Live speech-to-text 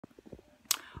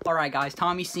All right, guys.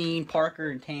 Tommy Scene, Parker,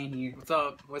 and Tan here. What's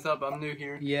up? What's up? I'm new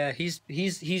here. Yeah, he's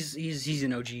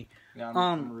an OG. Yeah,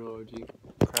 I'm a real OG.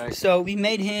 Crack. So we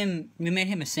made him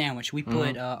a sandwich. We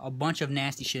put a bunch of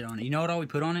nasty shit on it. You know what all we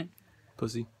put on it?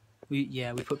 Pussy. We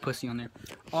put pussy on there.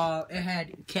 It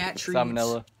had cat treats,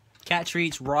 Salmonella. cat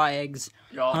treats, raw eggs,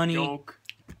 honey. Yolk.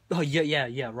 Oh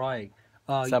yeah, raw egg.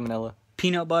 Salmonella.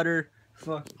 Peanut butter,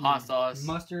 Hot sauce.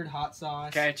 mustard, hot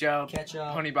sauce, Ketchup.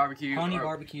 honey Barbecue.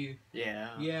 barbecue. Yeah.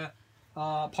 Yeah,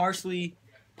 parsley,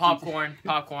 Popcorn.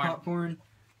 popcorn,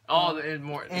 All the and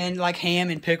more. and like ham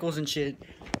and pickles and shit.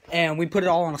 And we put it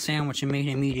all on a sandwich and made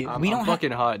him eat it. I'm don't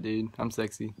fucking hot, dude. I'm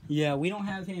sexy. Yeah, we don't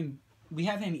have him. We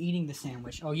have him eating the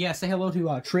sandwich. Oh yeah, say hello to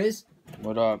Triz.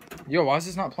 What up? Yo, why is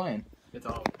this not playing? It's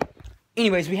all.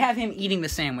 Anyways, we have him eating the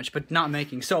sandwich, but not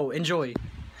making. So enjoy.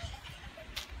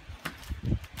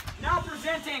 Now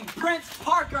presenting Prince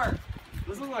Parker.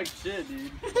 This looks like shit,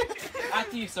 dude.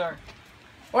 After you, sir.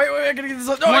 Wait, I gotta get this.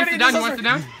 No, You want to sit down? You want to sit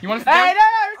down? You want to sit down?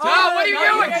 Oh, what are you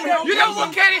doing? You don't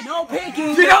look at it. No peeking.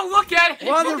 You don't look at it.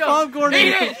 Why is there popcorn in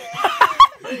Eat it?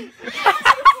 it.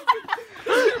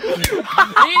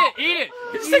 Eat it.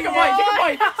 Just take a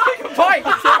bite. Take a bite.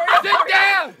 Sit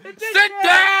down. Sit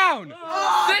down.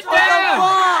 Sit down.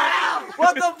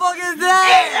 What the fuck is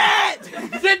that?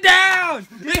 Sit down.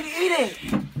 Eat it.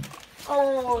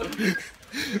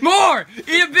 More.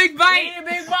 Eat a big bite. Eat a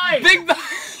big bite. Big bite.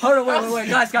 Hold on, wait,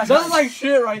 guys. That looks like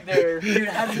shit right there. Dude,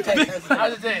 how does it taste?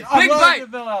 How's it taste? I'm Big glad bite. it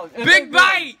fell out. It Big looks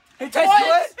bite. It tastes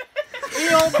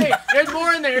good. There's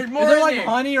more in there. There's good. more Is there in like there.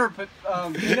 honey or peanut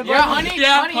butter? Yeah, honey.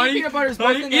 Yeah, honey and peanut butter is both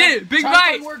honey. in Eat there. it. Big Try to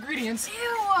find bite. more ingredients.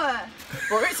 Ew!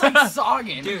 Bro, it's like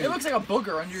sogging. Dude. It looks like a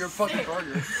booger under your fucking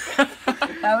burger.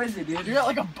 How is it, dude? You got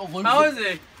like a balloon. How is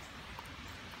it?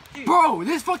 Bro,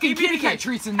 there's fucking kitty cat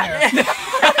treats in there.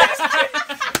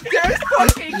 There's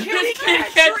fucking kitty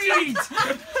cat treats.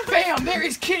 Bam, there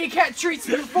is kitty cat treats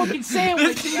in your fucking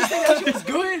sandwich. And you think that shit was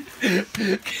good?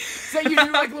 Is that you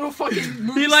do like little fucking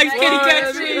movie He likes snack? kitty cat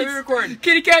Let me treats. record.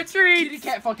 Kitty cat treats. Kitty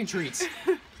cat fucking treats.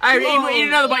 Alright, eat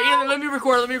another bite. Let me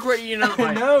record. Eat another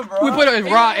bite. No, bro. We put a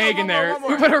raw egg in there.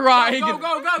 We put a raw egg in there.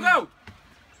 Go.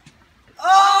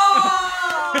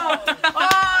 Oh!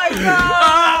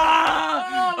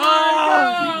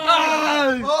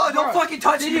 Oh, don't fucking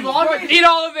touch it. Eat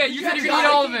all of it. You said you're gonna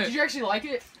eat all of Did it. you actually like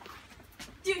it?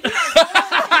 Dude,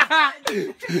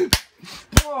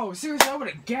 Bro, seriously, I would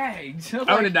have gagged.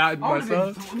 I would have died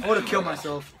myself. I would have killed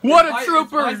myself. What a Spicy-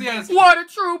 trooper! spicy ass- What a Dude,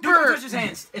 don't trooper! touch his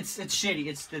hands. It's shitty.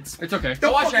 It's. It's okay.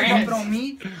 Don't wash your Dump hands. it on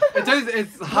me.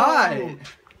 It's hot.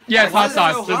 Yeah, it's Why hot is it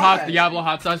sauce. so There's hot? hot Diablo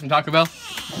hot sauce from Taco Bell.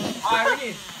 Alright, we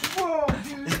need. Whoa,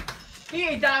 dude. He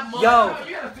ain't that much. Yo. No,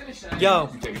 you gotta finish that. Yo.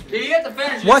 You have to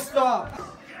finish it. What's up?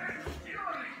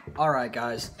 All right,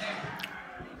 guys.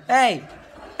 Hey,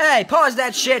 pause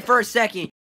that shit for a second.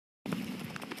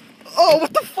 Oh,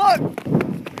 what the fuck?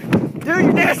 Dude,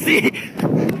 you're nasty.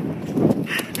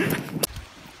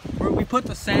 We put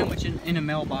the sandwich in a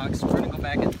mailbox. We're gonna go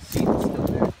back and see if it's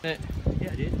still there.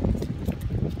 Yeah, dude.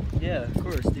 Yeah, of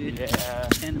course, dude. Yeah.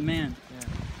 And the man. Yeah.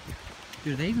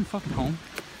 Dude, are they even fucking home?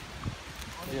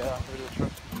 Yeah.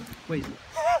 Wait.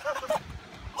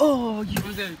 Oh, you What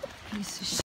was it? piece of shit.